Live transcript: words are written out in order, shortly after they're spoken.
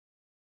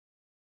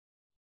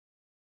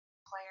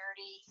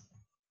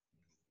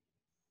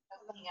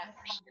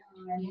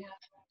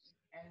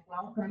And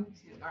welcome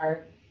to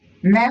our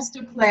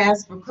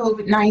masterclass for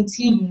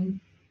COVID-19.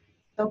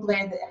 So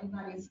glad that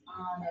everybody's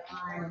on the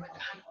line and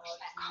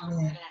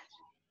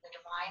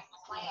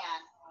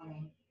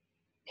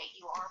that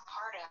you all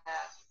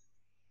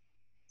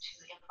tune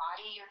in.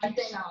 One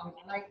thing I would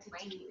like to do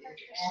is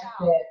ask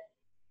that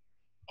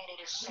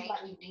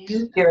everybody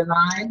mute their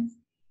lines.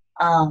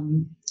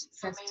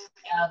 Since we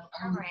have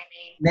only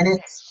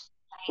minutes,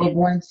 we're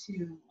going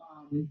to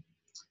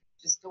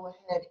just go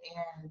ahead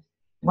and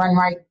run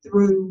right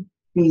through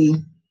the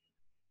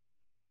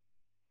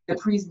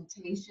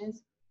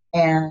presentations.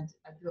 And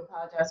I do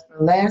apologize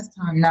for last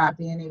time not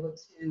being able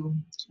to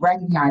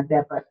recognize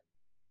that, but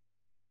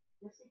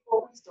just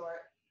before we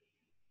start,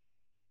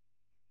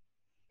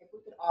 if we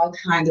could all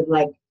kind of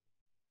like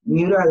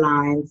mute our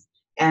lines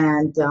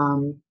and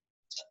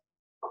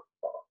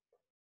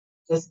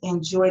just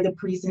enjoy the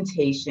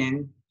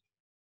presentation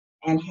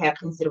and have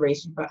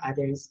consideration for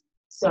others.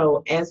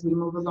 So as we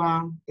move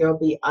along, there'll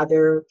be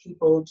other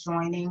people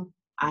joining.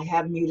 I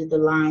have muted the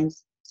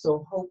lines,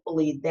 so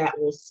hopefully that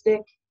will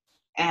stick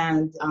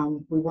and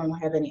we won't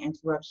have any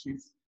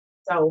interruptions.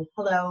 So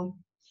hello,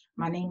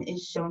 my name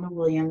is Shona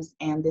Williams,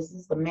 and this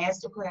is the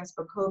Masterclass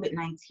for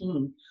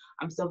COVID-19.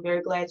 I'm so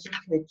very glad you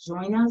could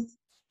join us,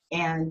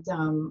 and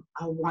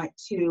I want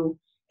to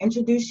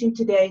introduce you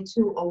today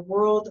to a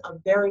world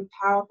of very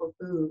powerful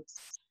foods.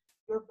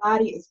 Your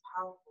body is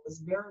powerful,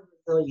 it's very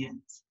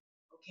resilient,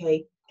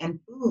 okay? And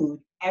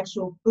food,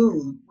 actual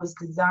food, was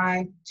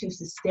designed to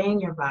sustain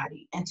your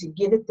body and to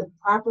give it the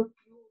proper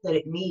fuel that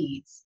it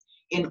needs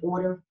in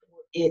order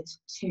for it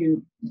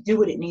to do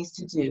what it needs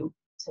to do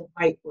to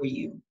fight for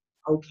you,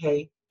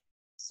 okay?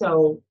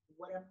 So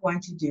what I'm going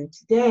to do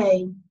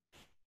today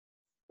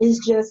is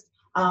just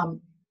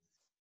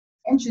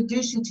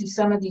introduce you to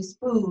some of these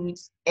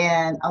foods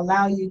and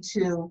allow you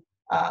to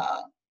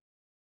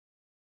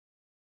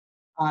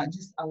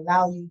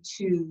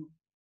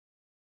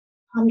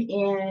come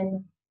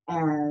in.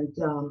 And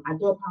I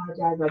do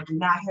apologize, I do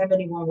not have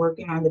anyone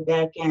working on the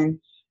back end,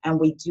 and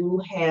we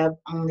do have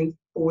only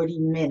 40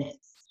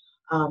 minutes.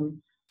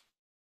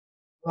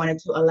 Wanted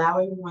to allow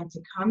everyone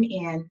to come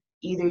in.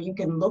 Either you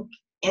can look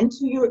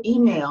into your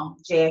email,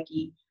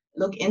 Jackie,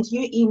 look into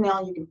your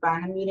email, you can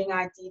find a meeting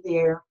ID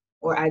there,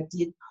 or I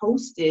did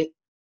post it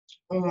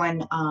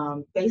on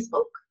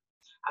Facebook.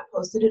 I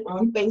posted it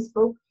on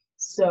Facebook,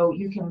 so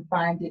you can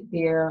find it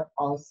there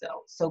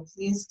also. So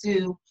please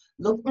do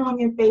look on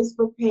your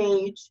Facebook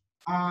page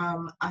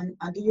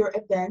under your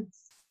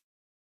events,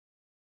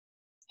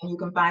 and you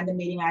can find the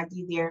meeting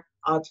ID there.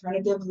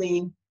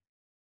 Alternatively,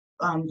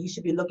 you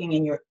should be looking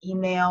in your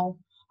email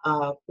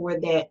for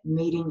that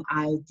meeting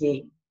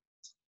ID.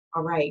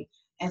 All right,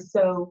 and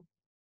so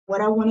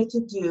what I wanted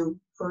to do,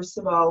 first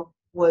of all,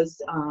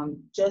 was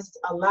just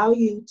allow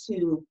you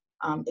to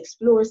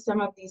explore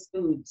some of these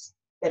foods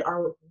that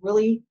are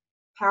really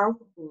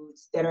powerful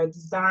foods that are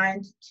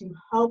designed to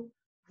help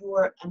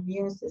your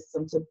immune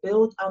system, to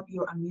build up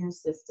your immune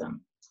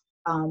system.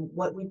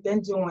 What we've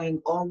been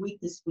doing all week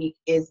this week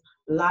is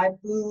live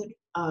food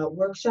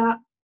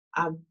workshop.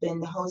 I've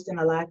been hosting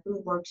a live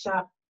food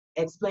workshop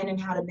explaining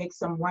how to make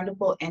some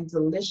wonderful and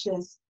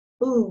delicious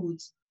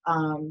foods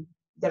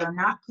that are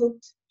not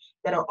cooked,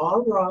 that are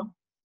all raw,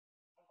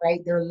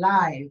 right? They're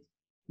live,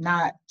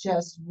 not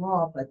just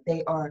raw, but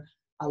they are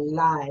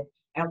alive.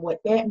 And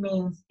what that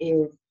means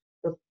is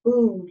the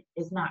food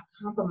is not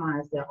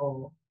compromised at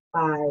all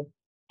by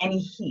any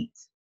heat.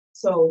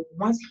 So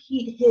once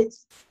heat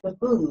hits the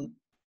food,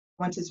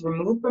 once it's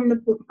removed from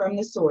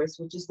the source,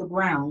 which is the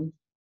ground,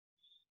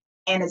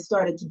 and it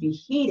started to be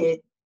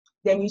heated,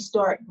 then you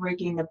start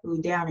breaking the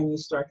food down and you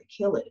start to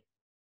kill it.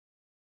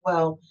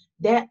 Well,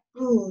 that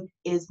food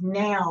is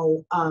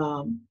now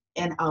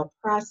in a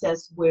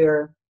process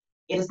where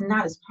it is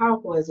not as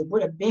powerful as it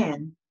would have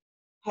been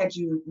had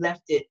you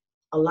left it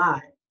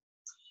alive.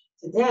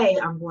 Today,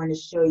 I'm going to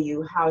show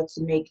you how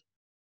to make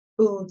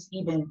foods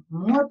even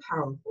more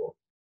powerful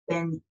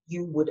than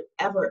you would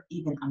ever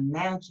even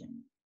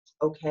imagine,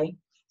 okay?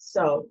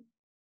 So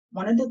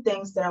one of the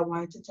things that I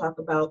wanted to talk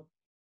about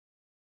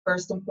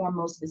first and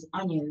foremost is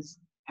onions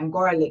and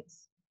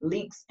garlics,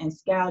 leeks and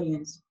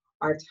scallions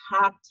are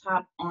top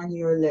on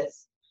your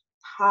list,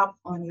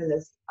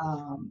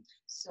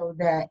 so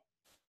that,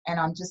 and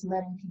I'm just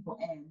letting people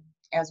in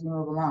as we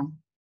move along,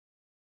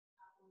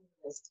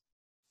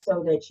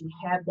 so that you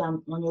have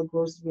them on your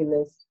grocery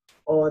list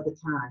all the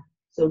time.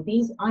 So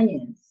these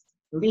onions,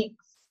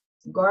 leeks,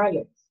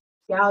 garlics,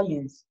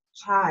 scallions,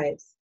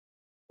 chives,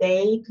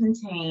 they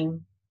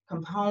contain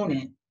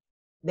component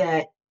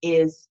that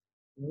is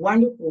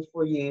wonderful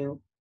for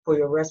you, for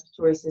your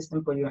respiratory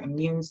system, for your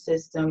immune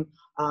system,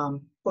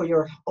 for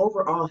your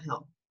overall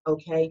health,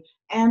 okay?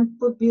 And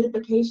for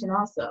beautification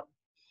also.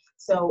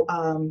 So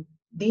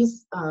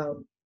these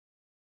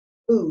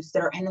foods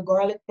that are in the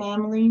garlic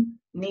family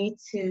need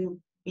to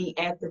be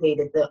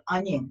activated. The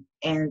onion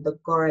and the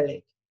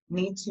garlic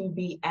need to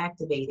be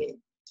activated,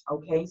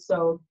 okay?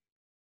 So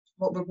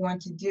what we're going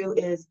to do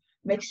is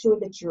make sure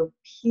that you're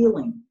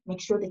peeling.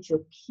 Make sure that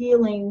you're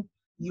peeling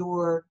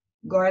your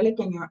garlic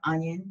and your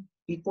onion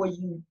before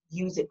you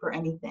use it for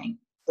anything.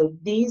 So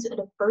these are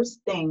the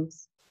first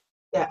things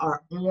that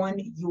are on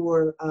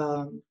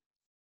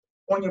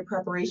your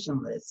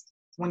preparation list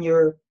when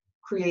you're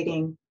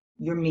creating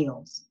your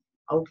meals,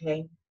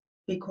 okay?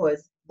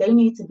 Because they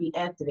need to be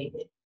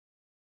activated,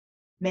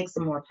 makes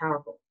them more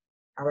powerful,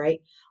 all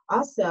right?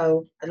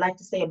 Also, I'd like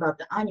to say about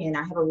the onion,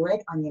 I have a red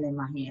onion in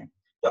my hand.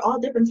 They're all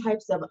different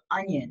types of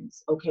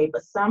onions, okay?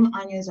 But some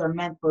onions are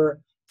meant for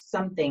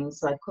some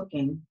things like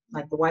cooking,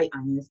 like the white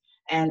onions,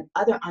 and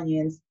other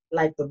onions,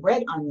 like the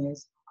red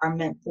onions, are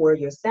meant for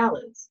your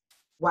salads.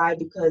 Why?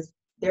 Because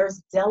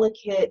there's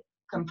delicate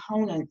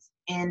components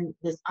in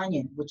this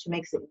onion, which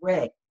makes it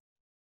red.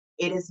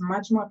 It is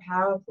much more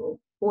powerful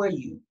for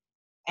you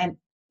and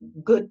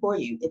good for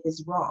you if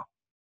it's raw,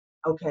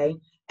 okay?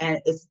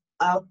 And it's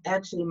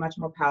actually much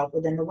more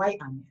powerful than the white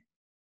onion,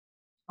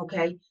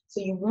 okay?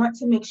 So you want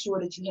to make sure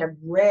that you have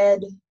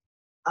red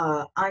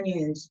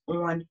onions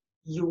on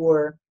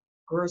your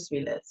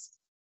grocery list.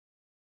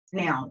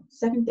 Now,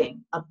 second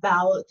thing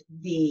about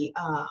the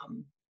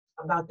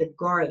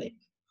garlic.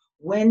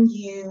 When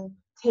you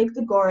take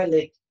the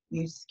garlic,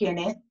 you skin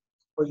it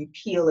or you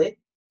peel it,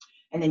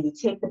 and then you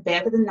take the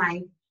back of the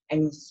knife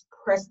and you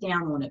press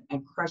down on it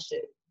and crush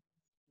it.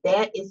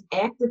 That is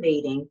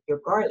activating your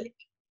garlic.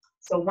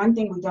 So one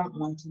thing we don't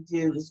want to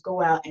do is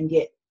go out and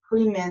get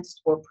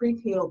pre-minced or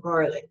pre-peeled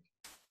garlic,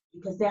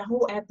 because that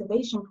whole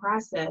activation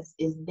process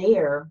is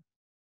there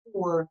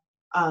for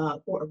a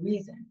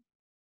reason.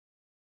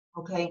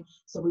 Okay,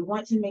 so we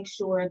want to make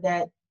sure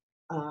that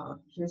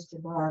here's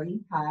Jabari.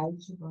 Hi,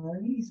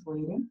 Jabari, he's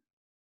waiting.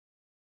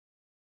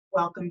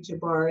 Welcome,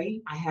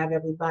 Jabari. I have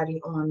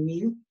everybody on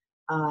mute.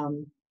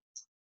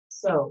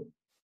 So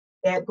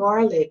that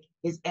garlic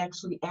is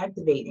actually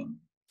activating.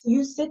 So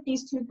you set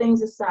these two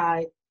things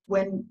aside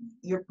when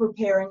you're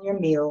preparing your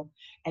meal,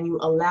 and you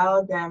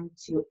allow them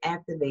to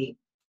activate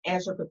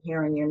as you're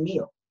preparing your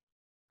meal.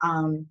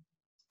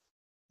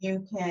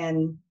 You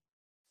can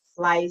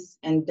slice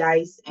and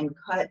dice and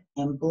cut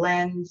and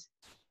blend,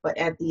 but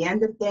at the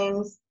end of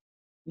things,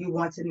 you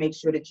want to make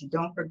sure that you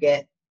don't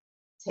forget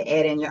to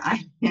add in your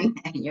onion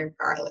and your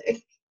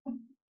garlic,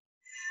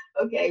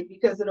 okay,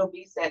 because it'll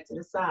be set to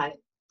the side.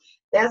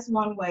 That's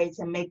one way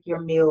to make your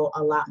meal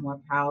a lot more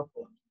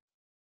powerful.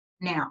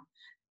 Now,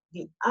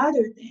 the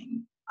other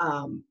thing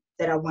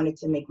that I wanted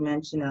to make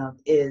mention of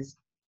is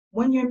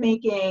when you're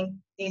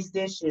making these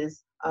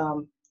dishes,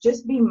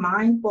 just be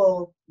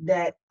mindful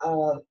that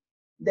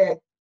that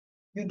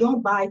you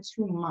don't buy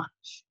too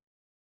much.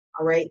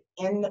 All right.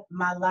 In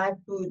my live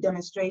food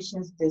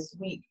demonstrations this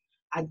week,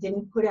 I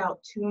didn't put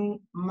out too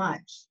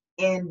much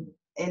in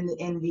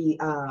the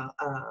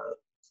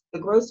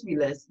grocery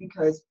list,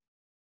 because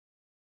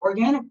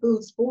organic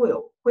foods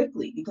spoil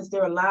quickly because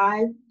they're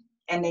alive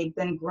and they've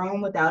been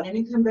grown without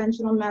any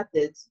conventional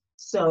methods.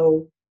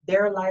 So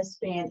their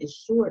lifespan is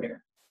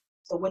shorter.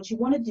 So what you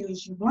want to do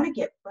is you want to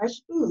get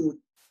fresh food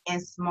in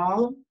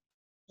small,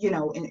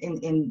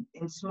 in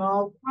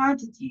small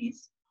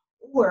quantities.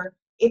 Or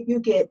if you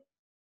get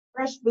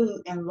fresh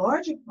food in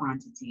larger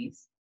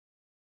quantities,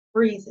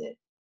 freeze it,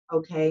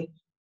 okay?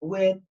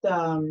 With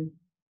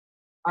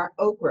our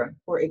okra,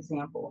 for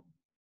example.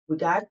 We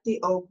got the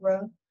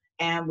okra,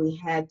 and we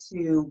had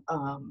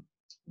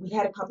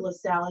a couple of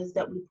salads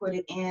that we put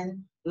it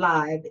in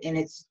live, in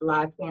its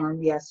live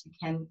form. Yes, you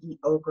can eat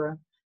okra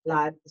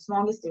live, as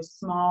long as they're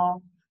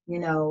small,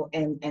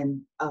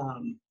 and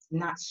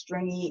not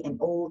stringy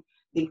and old.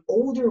 The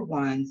older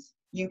ones,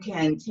 you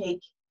can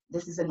take,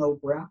 this is an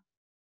okra,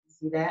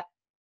 see that?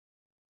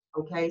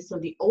 Okay, so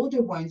the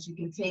older ones you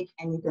can take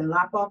and you can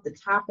lop off the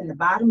top and the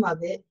bottom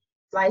of it,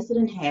 slice it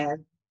in half,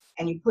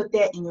 and you put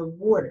that in your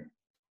water.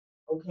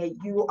 Okay,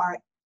 you are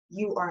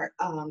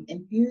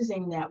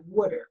infusing that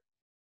water.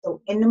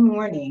 So in the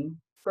morning,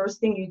 first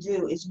thing you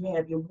do is you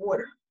have your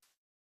water.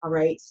 All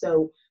right,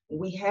 so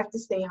we have to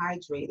stay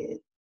hydrated.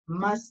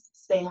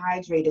 Must stay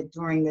hydrated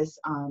during this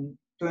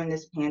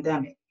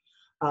pandemic.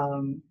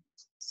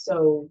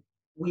 So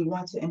we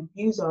want to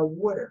infuse our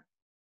water.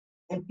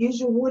 Infuse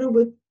your water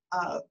with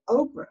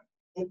okra.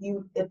 If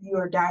you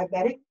are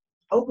diabetic,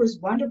 okra is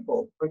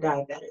wonderful for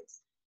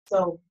diabetics.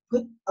 So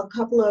put a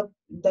couple of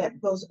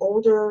those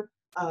older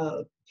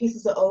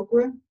pieces of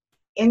okra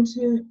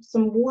into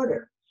some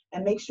water,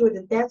 and make sure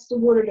that that's the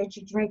water that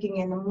you're drinking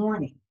in the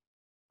morning.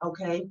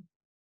 Okay.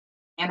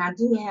 And I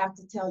do have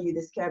to tell you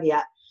this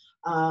caveat.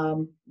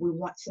 We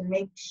want to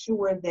make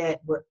sure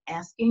that we're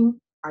asking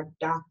our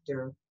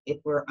doctor, if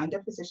we're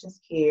under physician's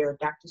care,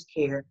 doctor's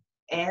care,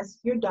 ask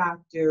your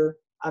doctor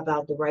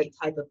about the right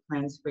type of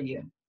cleanse for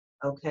you,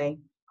 okay?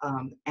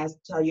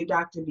 Tell your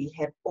doctor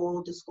have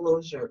full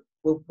disclosure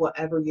with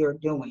whatever you're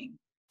doing,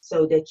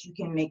 so that you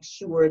can make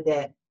sure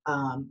that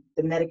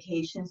the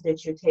medications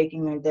that you're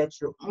taking and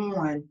that you're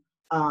on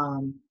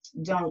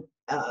don't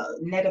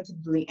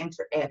negatively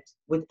interact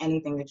with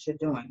anything that you're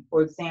doing.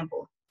 For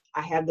example,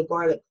 I have the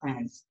garlic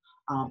cleanse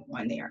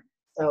on there.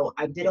 So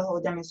I did a whole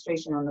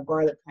demonstration on the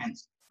garlic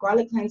cleanse.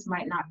 garlic cleanse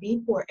might not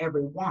be for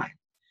everyone.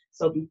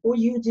 So before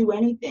you do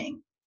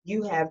anything,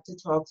 you have to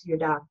talk to your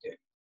doctor,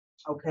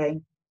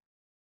 okay?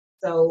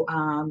 So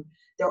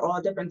there are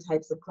all different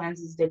types of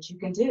cleanses that you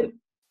can do,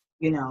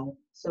 you know.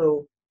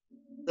 So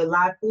the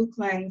live food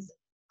cleanse,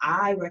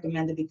 I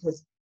recommend it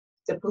because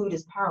the food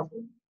is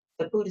powerful.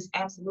 The food is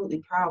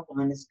absolutely powerful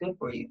and it's good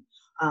for you.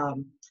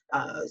 Um,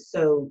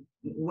 so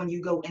when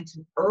you go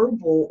into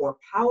herbal or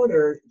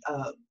powder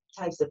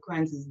types of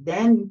cleanses,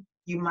 then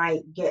you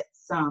might get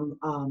some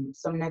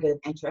negative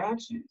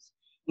interactions,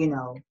 you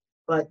know.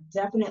 But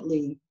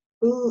definitely,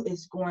 food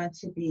is going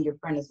to be your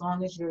friend as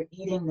long as you're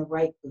eating the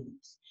right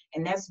foods.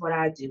 And that's what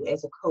I do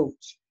as a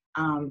coach.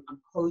 I'm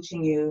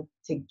coaching you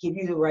to give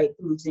you the right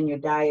foods in your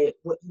diet,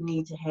 what you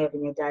need to have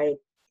in your diet.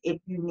 If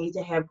you need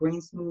to have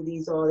green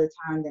smoothies all the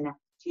time, then I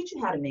teach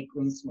you how to make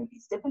green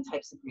smoothies, different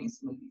types of green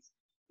smoothies.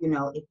 You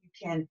know, if you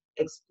can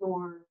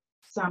explore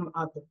some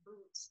of the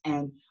fruits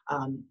and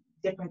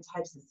different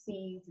types of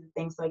seeds and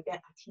things like that,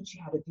 I teach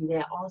you how to do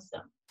that also.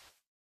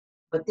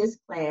 But this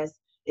class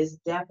is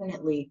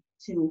definitely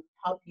to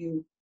help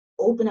you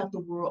open up the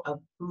world of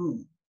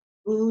food,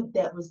 food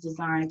that was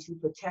designed to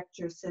protect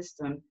your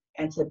system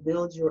and to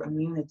build your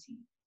immunity,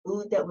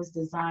 food that was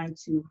designed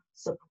to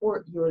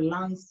support your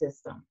lung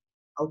system.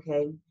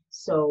 Okay,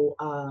 so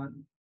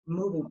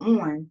moving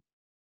on,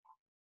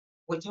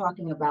 we're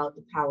talking about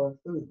the power of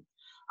food.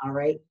 All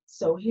right,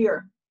 so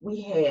here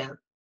we have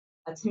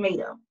a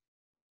tomato.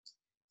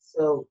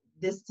 So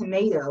this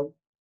tomato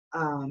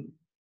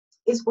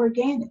is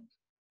organic.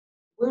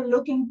 We're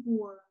looking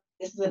for,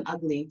 this is an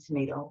ugly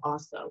tomato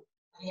also.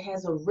 It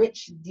has a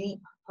rich, deep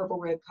purple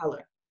red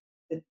color.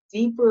 The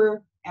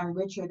deeper and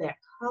richer that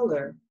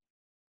color,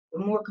 the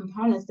more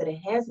components that it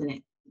has in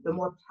it, the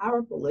more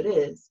powerful it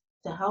is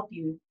to help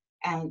you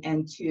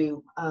and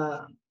to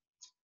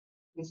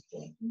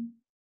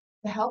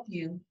help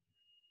you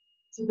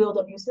to build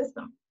up your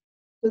system.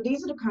 So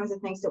these are the kinds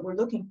of things that we're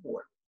looking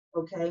for,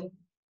 okay?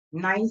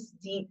 Nice,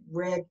 deep,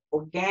 red,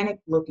 organic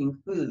looking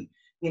food.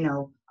 You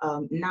know,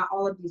 not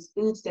all of these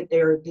foods that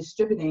they're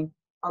distributing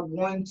are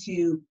going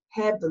to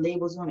have the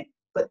labels on it,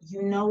 but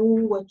you know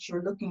what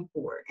you're looking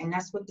for. And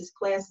that's what this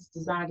class is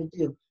designed to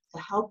do,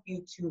 to help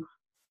you to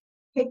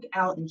pick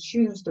out and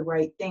choose the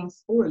right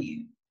things for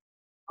you,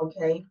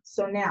 okay?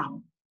 So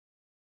now,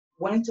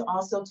 wanted to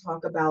also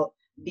talk about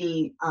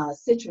the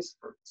citrus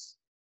fruits.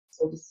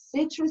 So the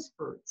citrus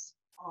fruits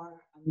are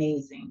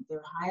amazing.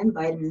 They're high in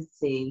vitamin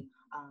C.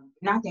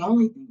 Not the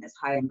only thing that's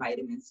high in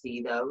vitamin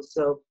C though.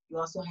 So you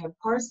also have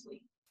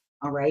parsley,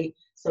 all right?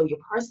 So your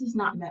parsley is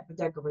not meant for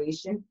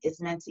decoration.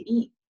 It's meant to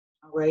eat,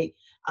 all right?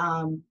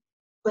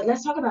 But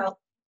let's talk about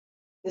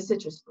the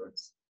citrus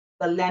fruits.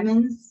 The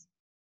lemons,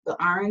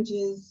 the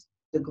oranges,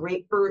 the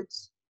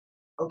grapefruits,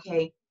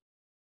 okay?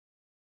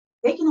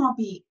 They can all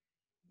be,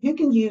 you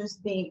can use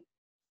the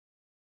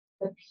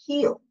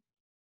peel,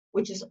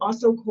 which is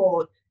also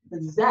called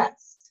the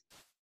zest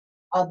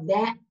of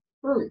that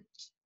fruit,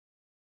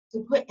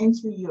 to put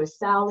into your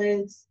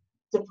salads,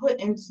 to put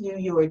into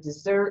your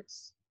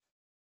desserts,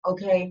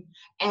 okay?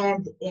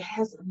 And it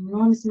has an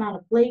enormous amount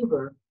of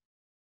flavor,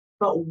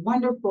 but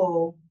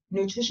wonderful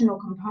nutritional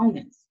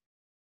components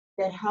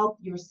that help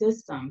your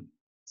system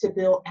to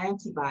build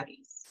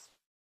antibodies,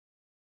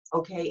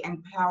 okay,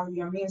 and power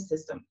your immune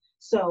system.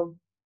 So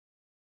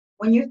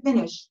when you're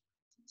finished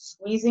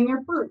squeezing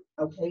your fruit,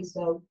 okay,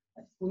 so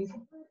squeeze the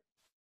fruit.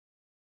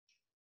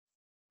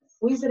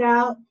 Squeeze it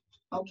out,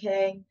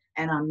 okay?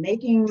 And I'm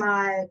making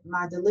my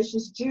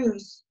delicious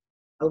juice,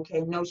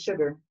 okay? No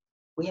sugar.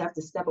 We have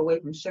to step away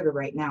from sugar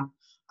right now.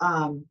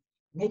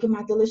 Making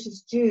my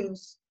delicious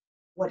juice.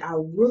 What I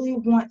really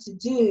want to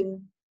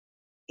do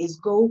is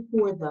go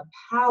for the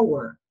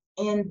power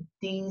in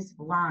these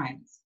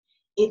rinds.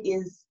 It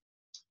is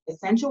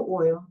essential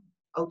oil,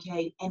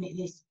 okay? And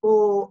it is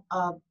full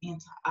of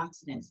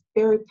antioxidants,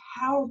 very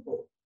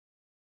powerful.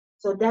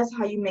 So that's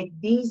how you make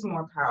these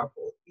more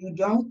powerful. You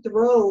don't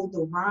throw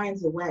the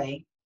rinds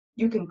away.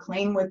 You can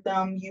clean with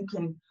them. You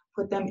can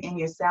put them in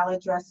your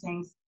salad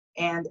dressings.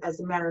 And as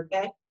a matter of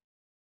fact,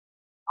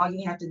 all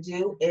you have to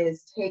do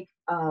is take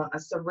a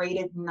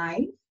serrated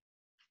knife.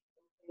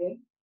 Okay.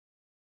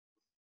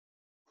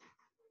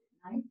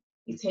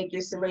 You take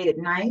your serrated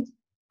knife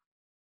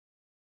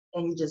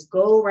and you just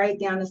go right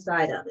down the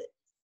side of it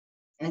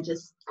and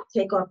just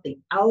take off the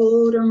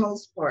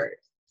outermost part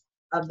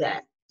of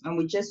that. And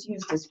we just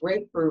used this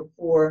grapefruit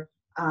for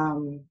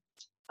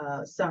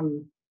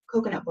some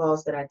coconut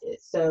balls that I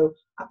did. So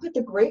I put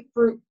the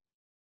grapefruit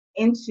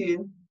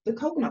into the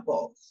coconut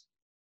balls.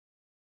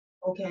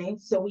 Okay,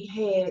 so we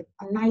had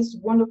a nice,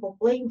 wonderful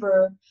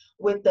flavor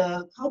with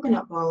the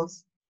coconut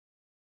balls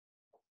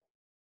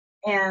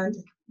and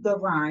the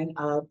rind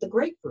of the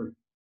grapefruit.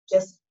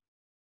 Just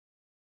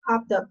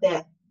popped up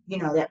that, you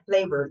know, that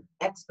flavor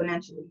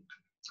exponentially.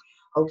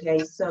 Okay,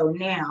 so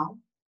now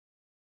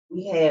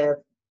we have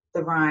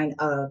the rind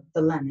of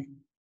the lemon.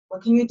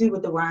 What can you do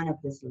with the rind of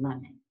this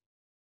lemon?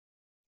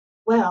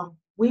 Well,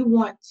 we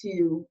want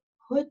to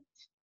put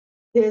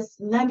this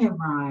lemon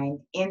rind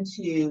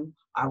into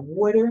our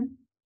water,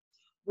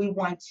 we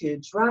want to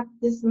drop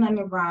this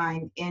lemon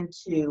rind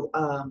into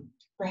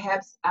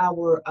perhaps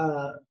our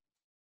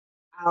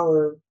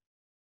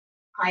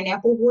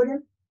pineapple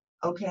water.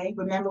 Okay,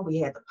 remember we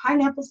had the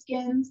pineapple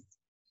skins.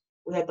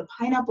 We had the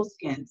pineapple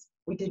skins.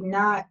 We did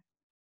not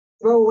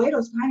throw away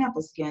those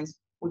pineapple skins.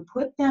 We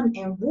put them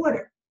in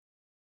water.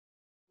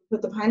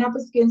 Put the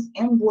pineapple skins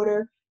in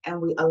water, and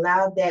we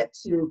allowed that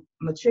to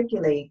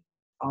matriculate,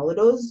 all of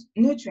those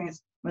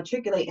nutrients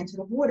matriculate into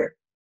the water.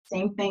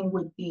 Same thing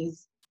with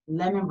these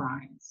lemon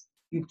rinds.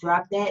 You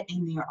drop that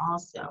in there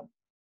also.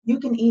 You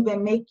can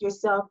even make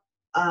yourself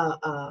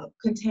a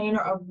container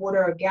of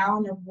water, a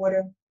gallon of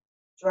water,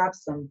 drop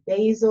some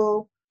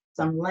basil,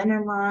 some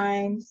lemon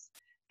rinds,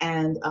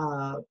 and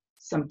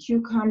some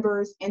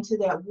cucumbers into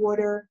that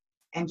water,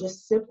 and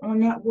just sip on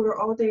that water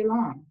all day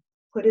long.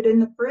 Put it in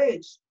the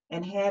fridge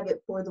and have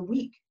it for the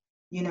week,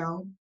 you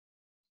know,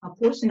 a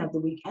portion of the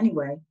week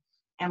anyway,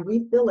 and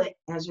refill it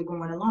as you're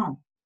going along.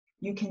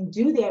 You can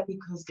do that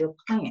because they're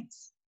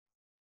plants.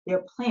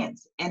 They're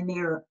plants, and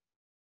they're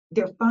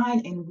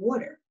fine in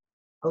water,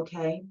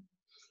 okay?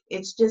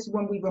 It's just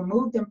when we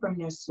remove them from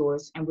their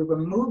source and we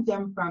remove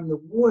them from the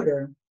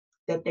water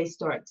that they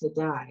start to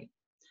die.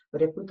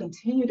 But if we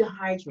continue to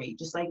hydrate,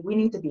 just like we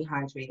need to be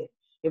hydrated,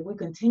 if we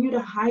continue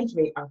to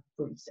hydrate our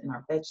fruits and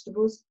our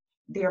vegetables,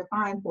 they're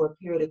fine for a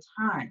period of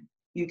time.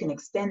 You can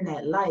extend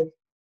that life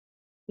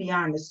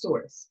beyond the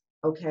source,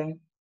 okay?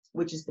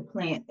 Which is the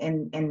plant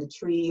and the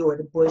tree or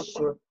the bush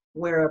or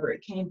wherever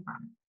it came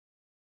from.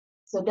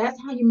 So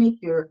that's how you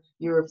make your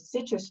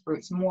citrus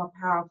fruits more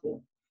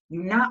powerful.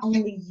 You not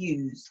only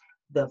use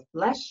the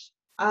flesh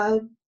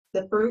of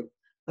the fruit,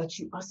 but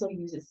you also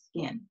use its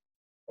skin.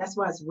 That's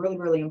why it's really,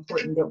 really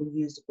important that we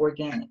use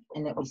organic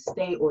and that we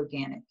stay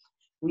organic.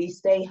 We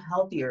stay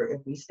healthier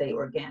if we stay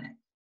organic,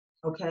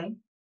 okay?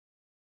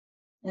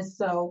 And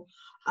so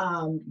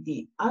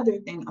the other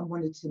thing I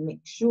wanted to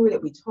make sure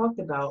that we talked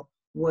about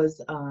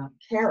was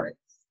carrots.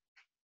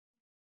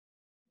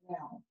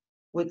 Now,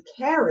 with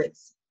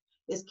carrots,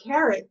 this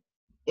carrot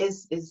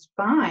is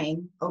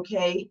fine,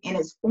 okay, in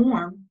its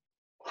form,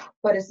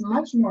 but it's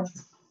much more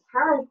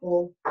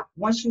powerful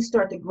once you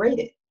start to grate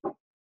it.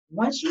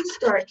 Once you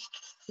start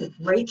to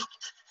grate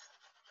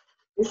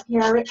this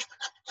carrot,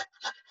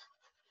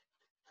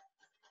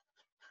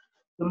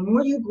 the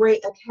more you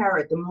grate a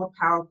carrot, the more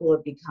powerful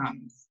it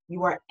becomes.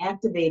 You are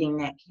activating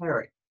that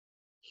carrot.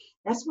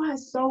 That's why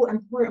it's so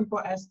important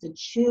for us to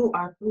chew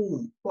our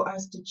food, for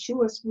us to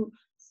chew our food.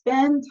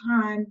 Spend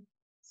time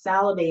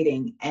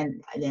salivating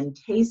and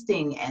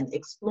tasting and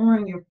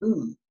exploring your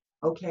food,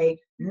 okay?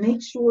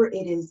 Make sure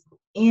it is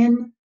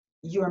in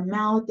your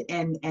mouth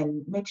and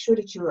make sure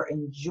that you are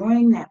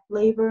enjoying that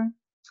flavor.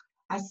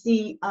 I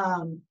see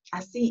Ann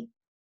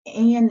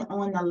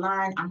on the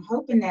line. I'm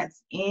hoping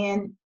that's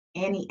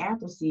Annie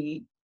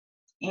Appleseed,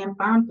 Ann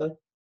Fampa.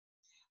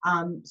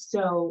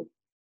 So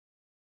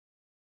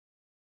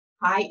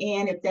hi,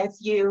 Ann, if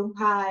that's you,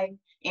 hi.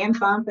 Ann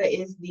Fampa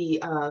is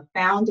the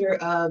founder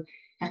of,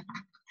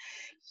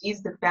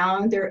 she's the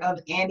founder of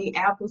Annie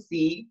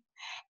Appleseed.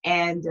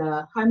 And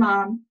hi,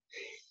 Mom.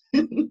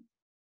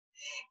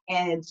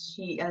 And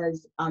she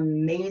is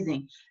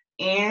amazing.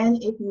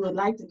 And if you would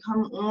like to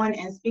come on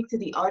and speak to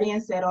the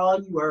audience at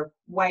all, you are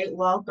quite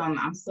welcome.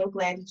 I'm so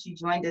glad that you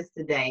joined us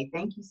today.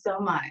 Thank you so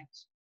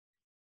much.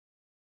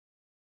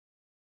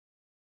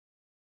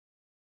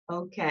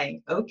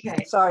 Okay,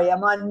 okay. Sorry,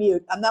 I'm on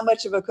mute. I'm not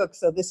much of a cook,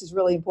 so this is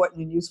really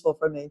important and useful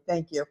for me.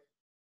 Thank you.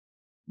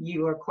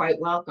 You are quite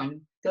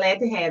welcome. Glad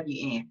to have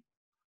you, Ann.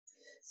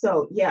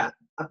 So yeah,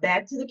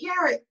 back to the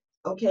carrot.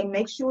 Okay,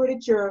 make sure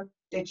that your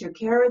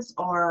carrots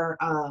are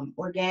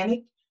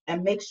organic,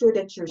 and make sure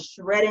that you're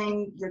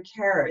shredding your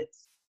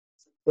carrots.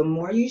 The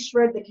more you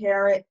shred the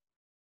carrot,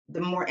 the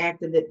more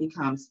active it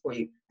becomes for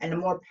you, and the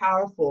more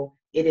powerful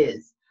it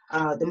is.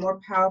 The more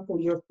powerful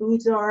your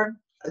foods are,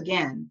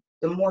 again,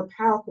 the more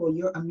powerful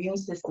your immune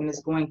system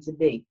is going to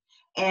be.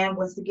 And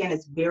once again,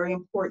 it's very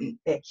important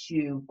that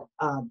you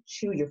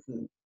chew your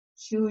food.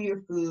 Chew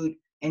your food,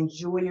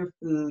 enjoy your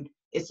food.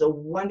 It's a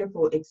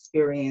wonderful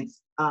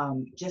experience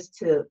just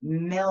to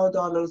meld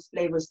all those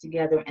flavors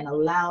together and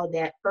allow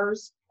that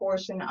first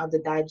portion of the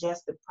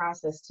digestive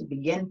process to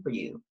begin for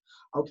you,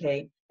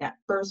 okay? That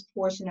first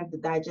portion of the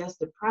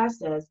digestive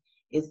process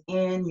is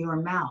in your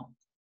mouth,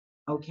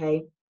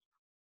 okay?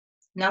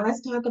 Now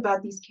let's talk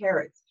about these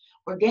carrots.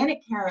 Organic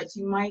carrots,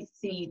 you might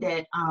see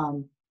that,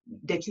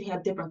 that you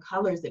have different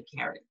colors of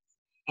carrots.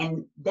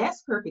 And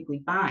that's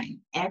perfectly fine,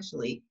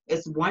 actually.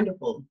 It's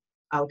wonderful,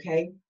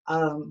 okay?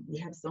 We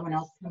have someone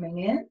else coming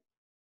in.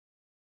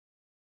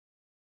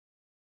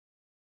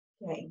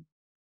 Okay,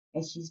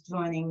 and she's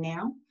joining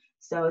now.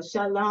 So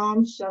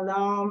shalom,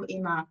 shalom,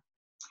 Ima.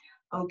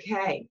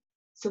 Okay,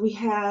 so we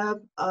have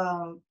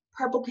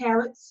purple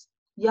carrots,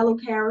 yellow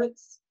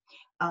carrots.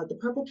 The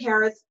purple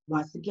carrots,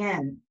 once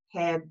again,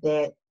 have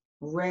that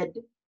red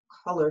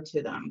color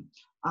to them.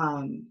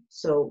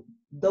 So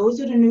those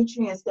are the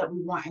nutrients that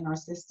we want in our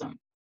system,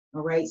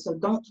 all right? So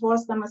don't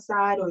toss them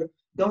aside or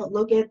don't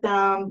look at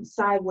them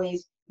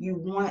sideways. You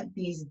want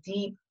these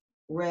deep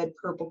red,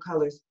 purple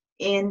colors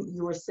in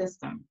your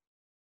system.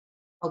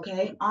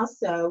 Okay,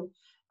 also,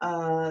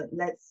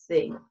 let's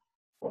see.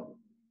 I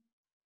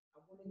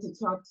wanted to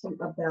talk to you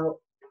about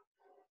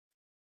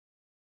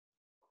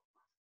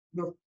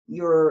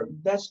your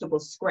vegetable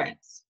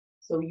scraps.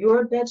 So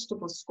your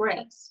vegetable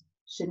scraps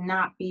should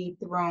not be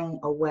thrown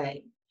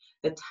away.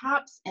 The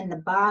tops and the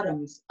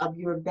bottoms of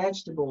your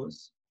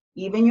vegetables,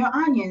 even your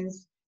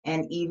onions,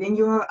 and even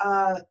your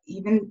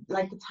even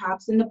like the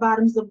tops and the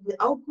bottoms of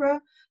the okra,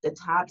 the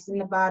tops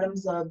and the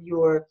bottoms of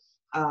your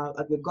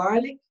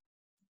garlic,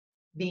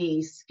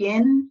 the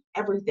skin,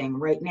 everything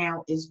right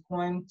now is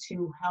going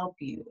to help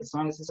you as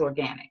long as it's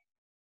organic.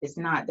 If it's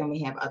not, then we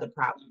have other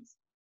problems.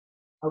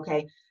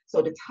 Okay,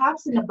 so the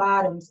tops and the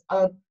bottoms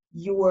of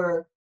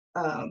your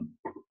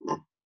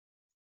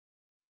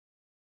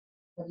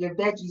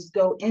veggies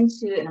go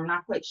into, and I'm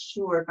not quite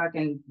sure if I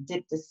can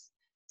dip this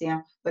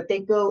down, but they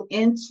go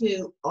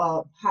into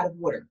a pot of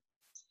water.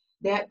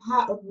 That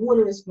pot of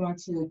water is going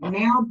to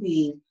now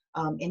be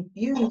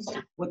infused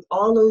with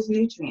all those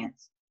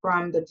nutrients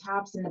from the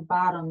tops and the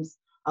bottoms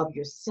of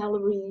your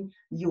celery,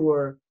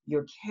 your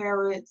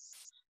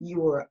carrots,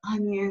 your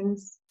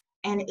onions,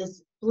 and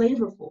it's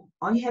flavorful.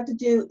 All you have to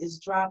do is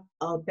drop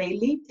a bay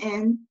leaf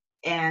in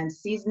and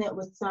season it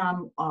with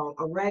some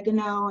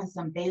oregano and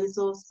some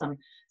basil,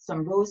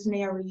 some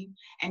rosemary,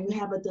 and you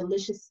have a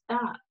delicious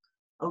stock.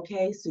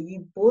 Okay, so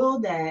you boil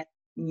that,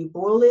 and you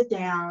boil it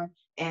down,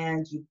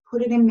 and you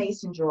put it in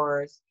mason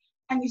jars,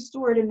 and you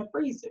store it in the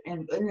freezer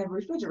and in the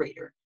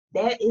refrigerator.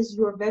 That is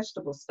your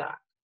vegetable stock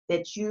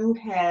that you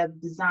have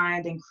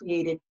designed and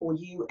created for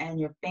you and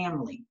your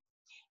family.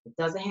 It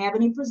doesn't have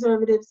any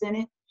preservatives in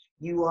it.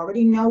 You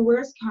already know where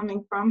it's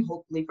coming from,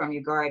 hopefully from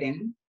your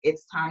garden.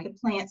 It's time to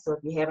plant, so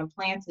if you haven't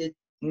planted,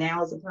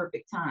 now is the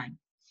perfect time.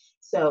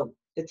 So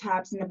the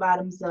tops and the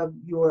bottoms of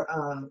your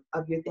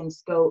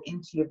things go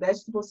into your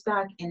vegetable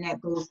stock, and that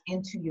goes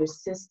into your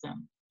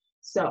system.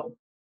 So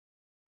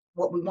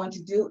what we want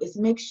to do is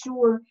make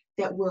sure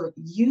that we're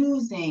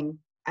using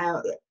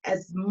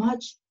as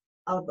much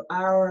of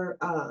our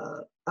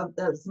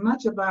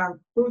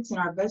fruits and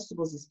our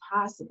vegetables as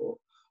possible.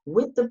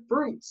 With the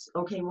fruits,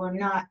 okay, we're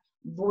not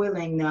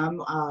boiling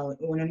them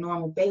on a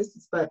normal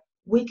basis, but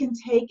we can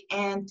take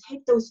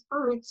those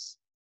fruits,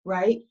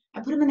 right,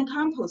 and put them in a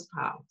compost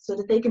pile so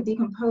that they can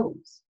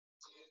decompose.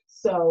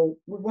 So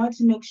we want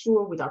to make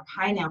sure with our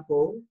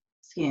pineapple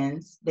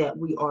skins that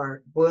we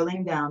are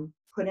boiling them,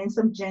 putting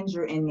some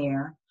ginger in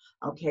there.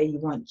 Okay, you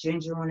want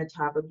ginger on the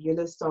top of your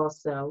list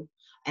also,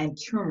 and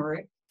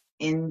turmeric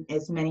in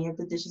as many of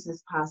the dishes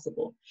as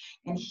possible.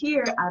 And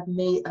here I've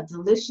made a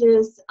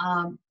delicious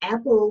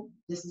apple.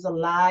 This is a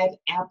live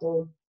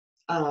apple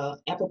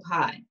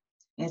pie.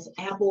 And it's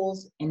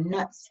apples and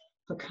nuts,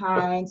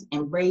 pecans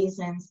and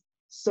raisins.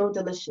 So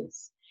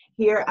delicious.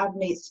 Here I've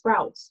made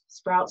sprouts.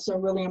 Sprouts are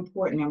really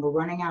important, and we're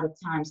running out of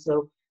time,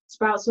 so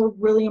sprouts are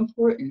really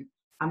important.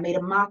 I made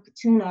a mock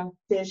tuna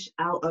fish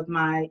out of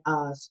my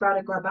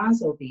sprouted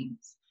garbanzo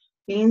beans.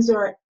 Beans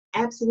are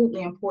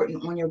absolutely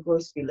important on your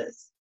grocery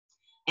list.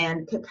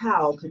 And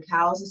cacao.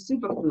 Cacao is a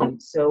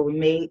superfood, so we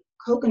made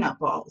coconut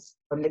balls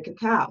from the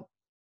cacao.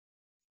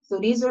 So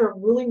these are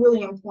really,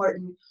 really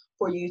important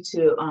for you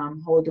to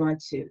hold on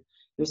to.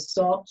 Your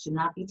salt should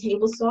not be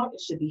table salt.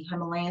 It should be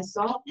Himalayan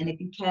salt. And if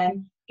you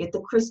can, get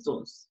the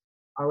crystals,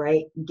 all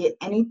right? Get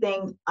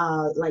anything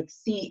like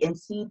seed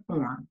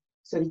form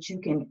so that you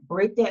can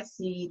break that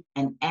seed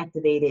and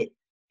activate it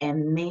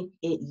and make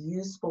it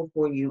useful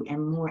for you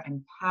and more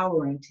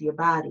empowering to your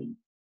body.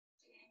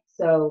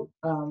 So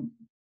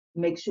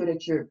make sure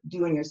that you're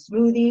doing your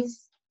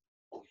smoothies.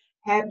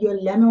 Have your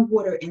lemon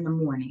water in the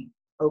morning,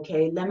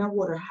 okay? Lemon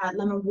water, hot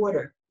lemon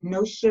water,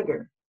 no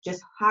sugar,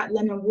 just hot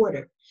lemon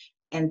water.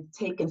 And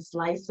take and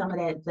slice some of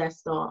that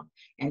zest off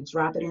and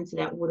drop it into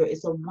that water.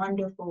 It's a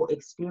wonderful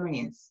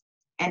experience,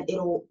 and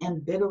it'll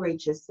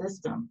invigorate your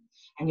system.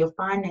 And you'll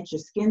find that your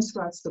skin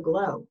starts to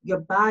glow. Your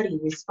body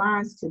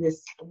responds to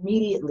this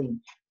immediately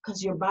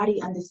because your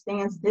body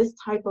understands this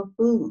type of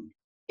food.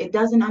 It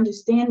doesn't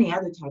understand the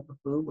other type of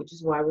food, which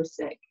is why we're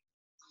sick.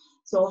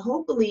 So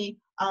hopefully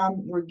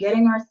we're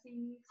getting our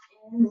seeds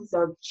in. These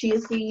are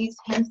chia seeds,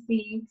 hemp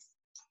seeds.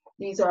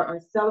 These are our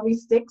celery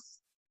sticks.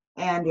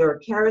 And your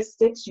carrot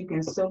sticks, you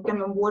can soak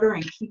them in water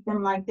and keep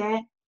them like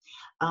that.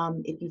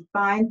 If you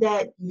find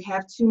that you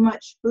have too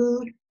much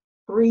food,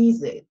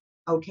 freeze it,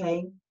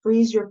 okay?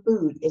 Freeze your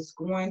food. It's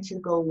going to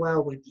go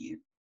well with you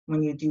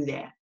when you do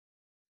that.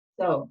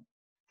 So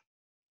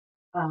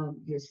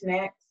your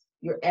snacks,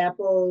 your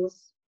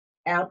apples,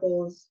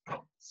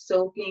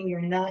 soaking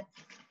your nuts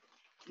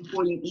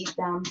before you eat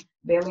them.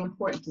 Very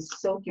important to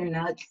soak your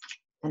nuts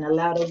and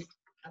allow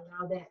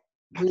that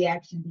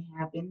reaction to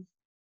happen.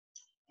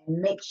 And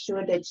make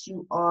sure that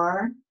you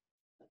are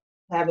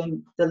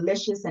having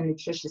delicious and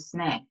nutritious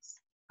snacks.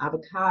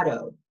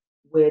 Avocado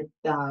with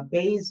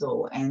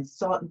basil and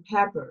salt and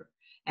pepper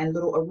and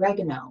little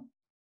oregano.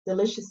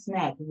 Delicious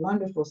snack,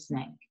 wonderful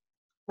snack.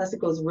 Plus it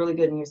goes really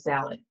good in your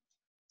salad.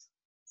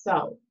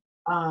 So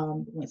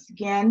once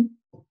again,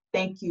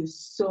 thank you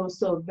so,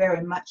 so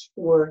very much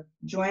for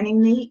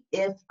joining me.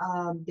 If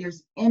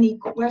there's any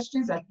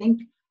questions, I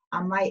think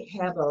I might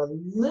have a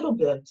little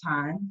bit of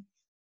time,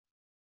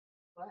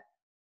 but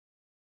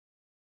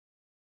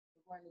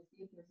we're going to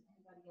see if there's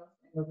anybody else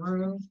in the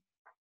room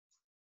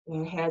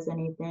that has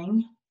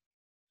anything.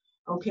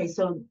 Okay,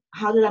 so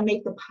how did I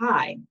make the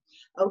pie?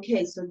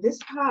 Okay, so this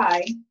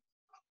pie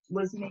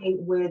was made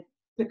with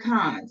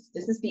pecans.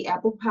 This is the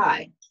apple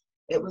pie.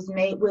 It was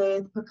made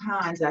with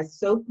pecans. I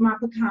soaked my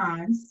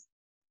pecans,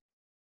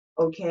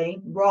 okay,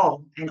 raw,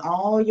 and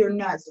all your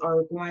nuts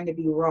are going to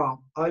be raw.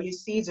 All your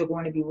seeds are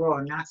going to be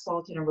raw, not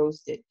salted and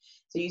roasted.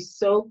 So you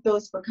soak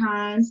those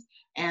pecans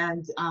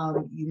and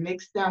you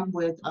mix them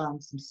with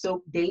some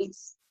soaked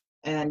dates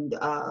and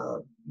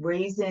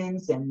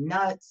raisins and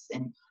nuts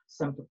and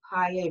some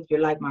papaya. If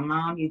you're like my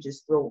mom, you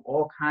just throw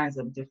all kinds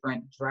of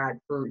different dried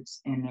fruits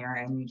in there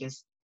and you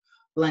just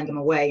blend them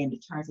away and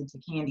it turns into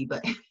candy.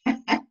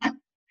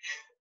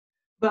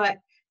 But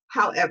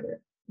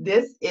however,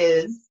 this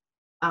is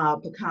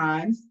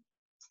pecans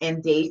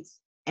and dates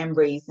and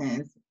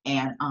raisins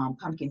and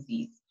pumpkin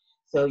seeds.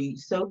 So you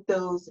soak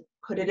those,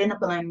 put it in a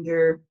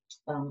blender,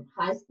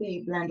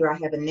 high-speed blender. I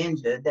have a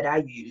Ninja that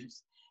I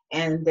use.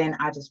 And then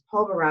I just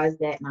pulverize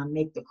that and I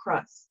make the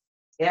crust.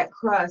 That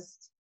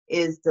crust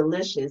is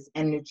delicious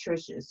and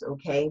nutritious,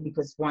 okay?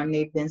 Because one,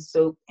 they've been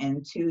soaked,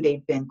 and two,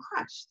 they've been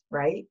crushed,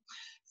 right?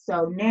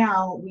 So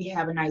now we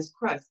have a nice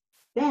crust.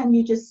 Then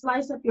you just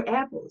slice up your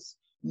apples.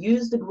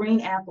 Use the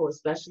green apple,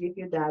 especially if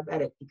you're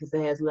diabetic, because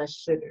it has less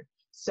sugar.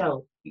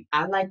 So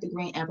I like the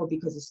green apple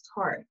because it's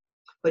tart,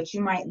 but you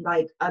might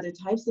like other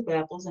types of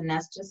apples, and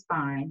that's just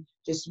fine.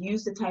 Just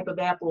use the type of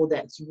apple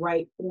that's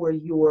right for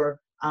your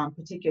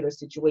particular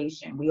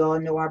situation. We all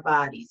know our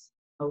bodies,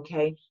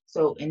 okay?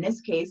 So in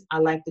this case, I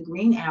like the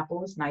green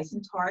apple. It's nice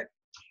and tart,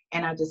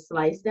 and I just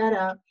sliced that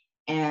up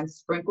and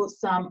sprinkled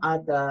some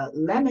of the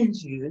lemon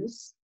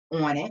juice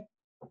on it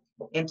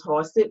and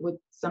tossed it with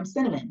some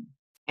cinnamon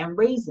and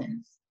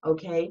raisins,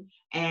 okay,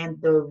 and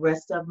the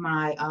rest of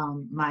my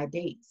my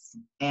dates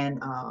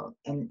and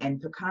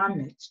pecan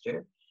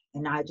mixture,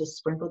 and I just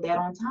sprinkled that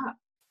on top.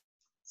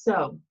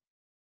 So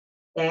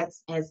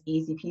that's as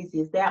easy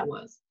peasy as that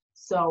was.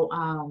 So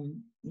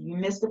you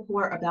missed the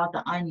part about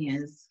the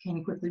onions. Can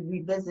you quickly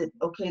revisit?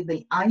 Okay,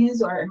 the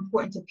onions are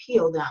important to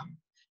peel them.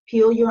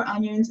 Peel your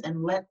onions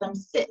and let them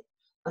sit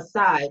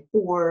aside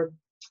for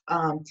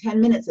 10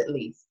 minutes at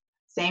least.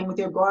 Same with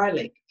your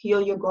garlic.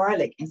 Peel your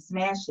garlic and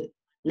smash it.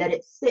 Let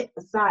it sit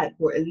aside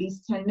for at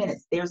least 10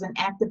 minutes. There's an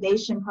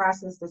activation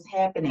process that's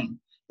happening.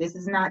 This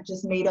is not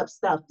just made up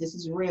stuff. This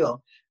is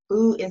real.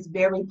 Food is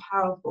very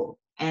powerful,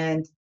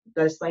 and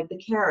just like the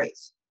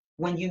carrots,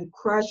 when you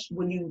crush,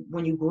 when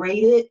you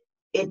grate it,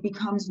 it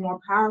becomes more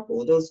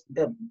powerful.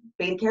 The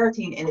beta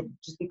carotene, and it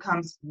just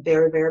becomes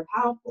very, very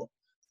powerful.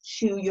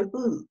 Chew your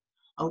food.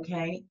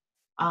 Okay.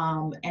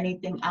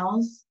 Anything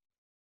else?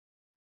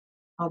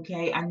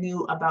 Okay, I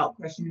knew about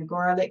crushing the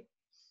garlic,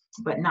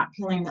 but not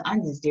peeling the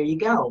onions. There you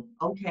go.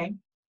 Okay.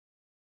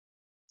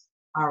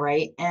 All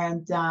right.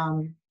 And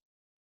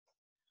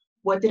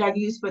what did I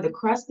use for the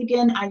crust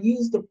again? I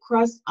used the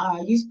crust,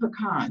 I used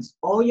pecans.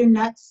 All your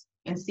nuts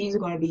and seeds are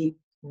going to be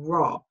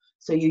raw.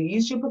 So you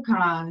use your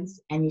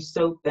pecans and you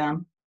soak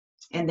them,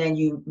 and then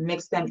you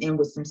mix them in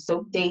with some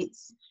soaked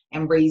dates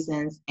and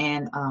raisins,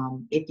 and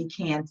if you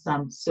can,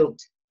 some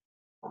soaked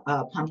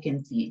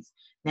pumpkin seeds.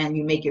 Then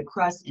you make your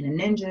crust in a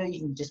Ninja.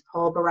 You just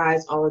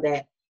pulverize all of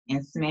that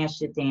and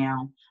smash it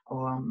down,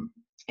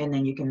 and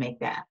then you can make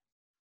that.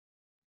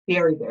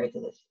 Very, very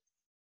delicious.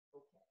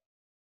 Okay.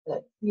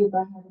 Let's see if I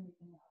have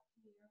anything else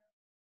here.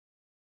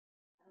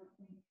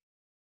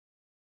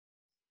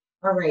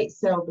 All right,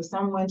 so for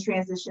someone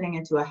transitioning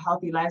into a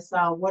healthy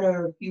lifestyle, what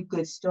are a few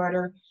good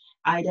starter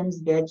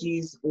items,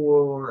 veggies,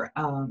 or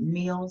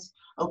meals?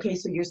 Okay,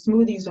 so your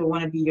smoothies are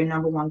want to be your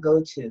number one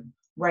go-to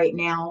right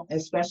now,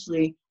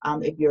 especially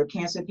if you're a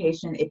cancer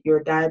patient, if you're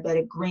a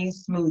diabetic. Green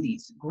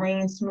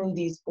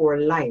smoothies for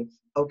life,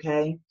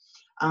 okay?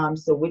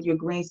 So with your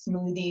green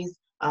smoothies,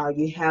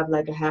 you have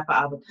like a half an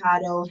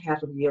avocado,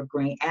 half of your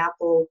green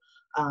apple,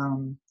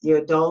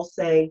 your dulce,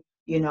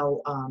 you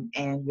know,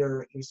 and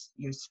your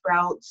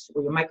sprouts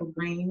or your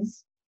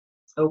microgreens,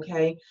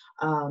 okay,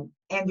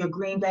 and your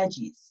green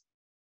veggies.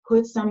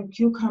 Put some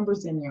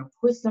cucumbers in there,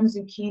 put some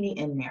zucchini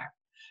in there,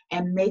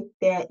 and make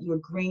that your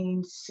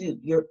green soup,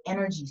 your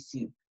energy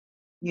soup.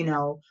 You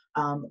know,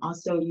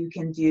 also you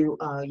can do,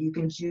 you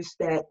can juice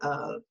that,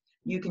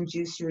 you can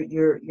juice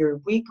your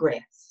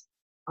wheatgrass.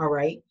 All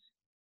right.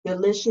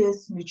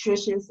 Delicious,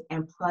 nutritious,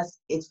 and plus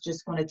it's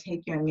just going to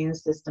take your immune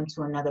system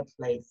to another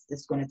place.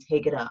 It's going to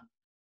take it up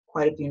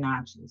quite a few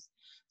notches.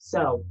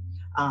 So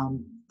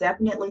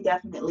definitely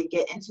get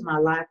into my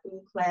live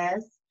food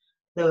class.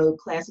 The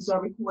classes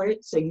are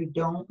recorded, so you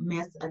don't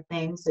miss a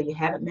thing. So you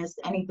haven't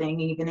missed anything,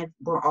 even if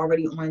we're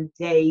already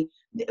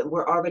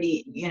we're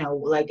already, you know,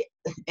 like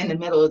in the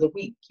middle of the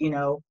week, you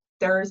know,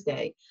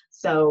 Thursday.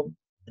 So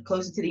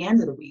closer to the end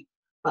of the week,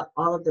 but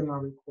all of them are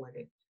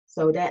recorded.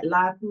 So that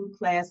live food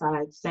class,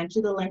 I sent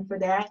you the link for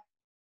that.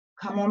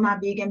 come on my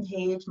vegan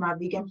page, my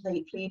Vegan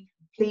Plate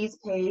Please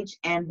page,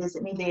 and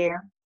visit me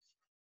there.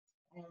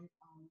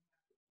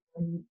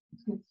 And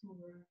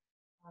Couture,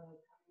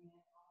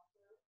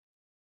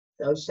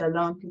 so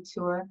Shalom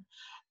Couture.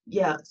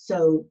 Yeah,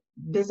 so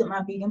visit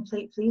my Vegan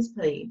Plate Please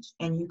page,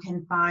 and you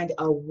can find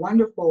a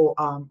wonderful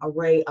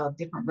array of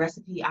different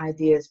recipe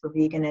ideas for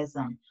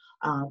veganism.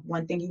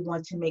 One thing you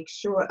want to make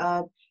sure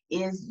of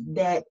is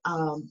that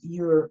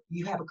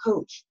you have a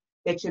coach,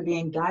 that you're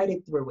being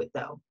guided through it,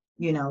 though.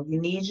 You know, you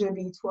need your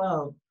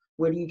B12.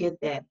 Where do you get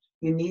that?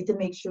 You need to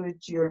make sure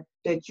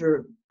that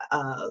your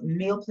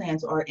meal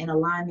plans are in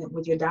alignment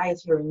with your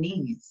dietary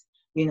needs,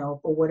 you know,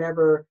 for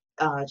whatever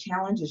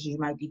challenges you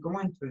might be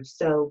going through.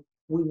 So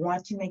we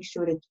want to make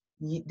sure that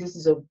this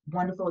is a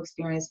wonderful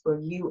experience for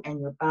you and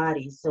your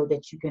body, so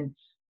that you can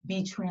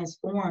be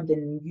transformed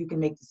and you can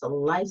make this a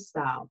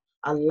lifestyle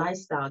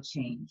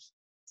change.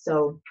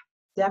 So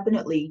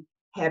definitely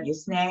have your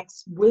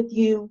snacks with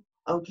you,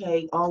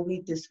 okay, all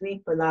week this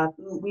week for Live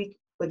Food Week.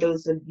 For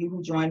those of you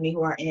who join me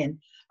who are in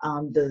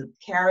the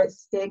carrot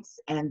sticks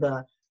and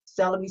the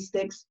celery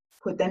sticks,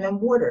 put them in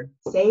water,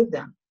 save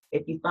them.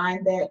 If you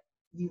find that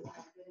you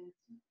have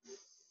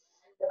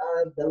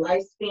the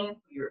lifespan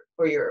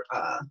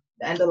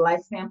the end of the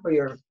lifespan for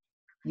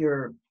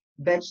your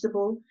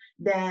vegetable,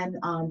 then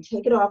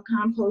take it off,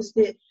 compost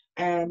it,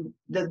 and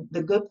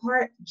the good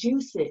part,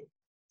 juice it.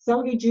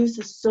 Celery juice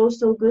is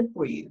so good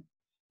for you.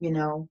 You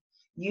know,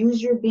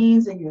 use your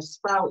beans and your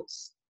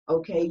sprouts.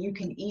 Okay, you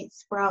can eat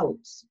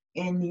sprouts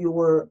in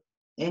your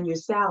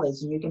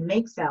salads, and you can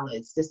make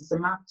salads. This is a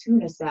mock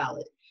tuna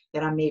salad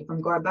that I made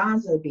from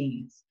garbanzo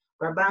beans.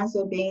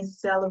 Garbanzo beans,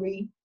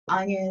 celery,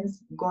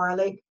 onions,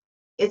 garlic.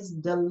 It's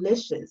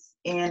delicious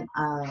in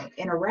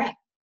a wrap.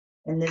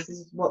 And this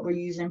is what we're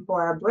using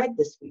for our bread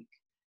this week.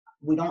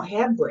 We don't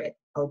have bread,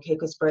 okay,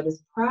 because bread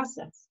is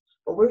processed.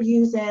 But we're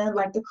using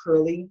like the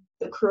curly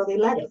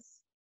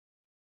lettuce.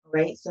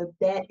 Right? So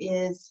that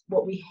is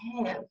what we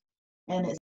have. And it's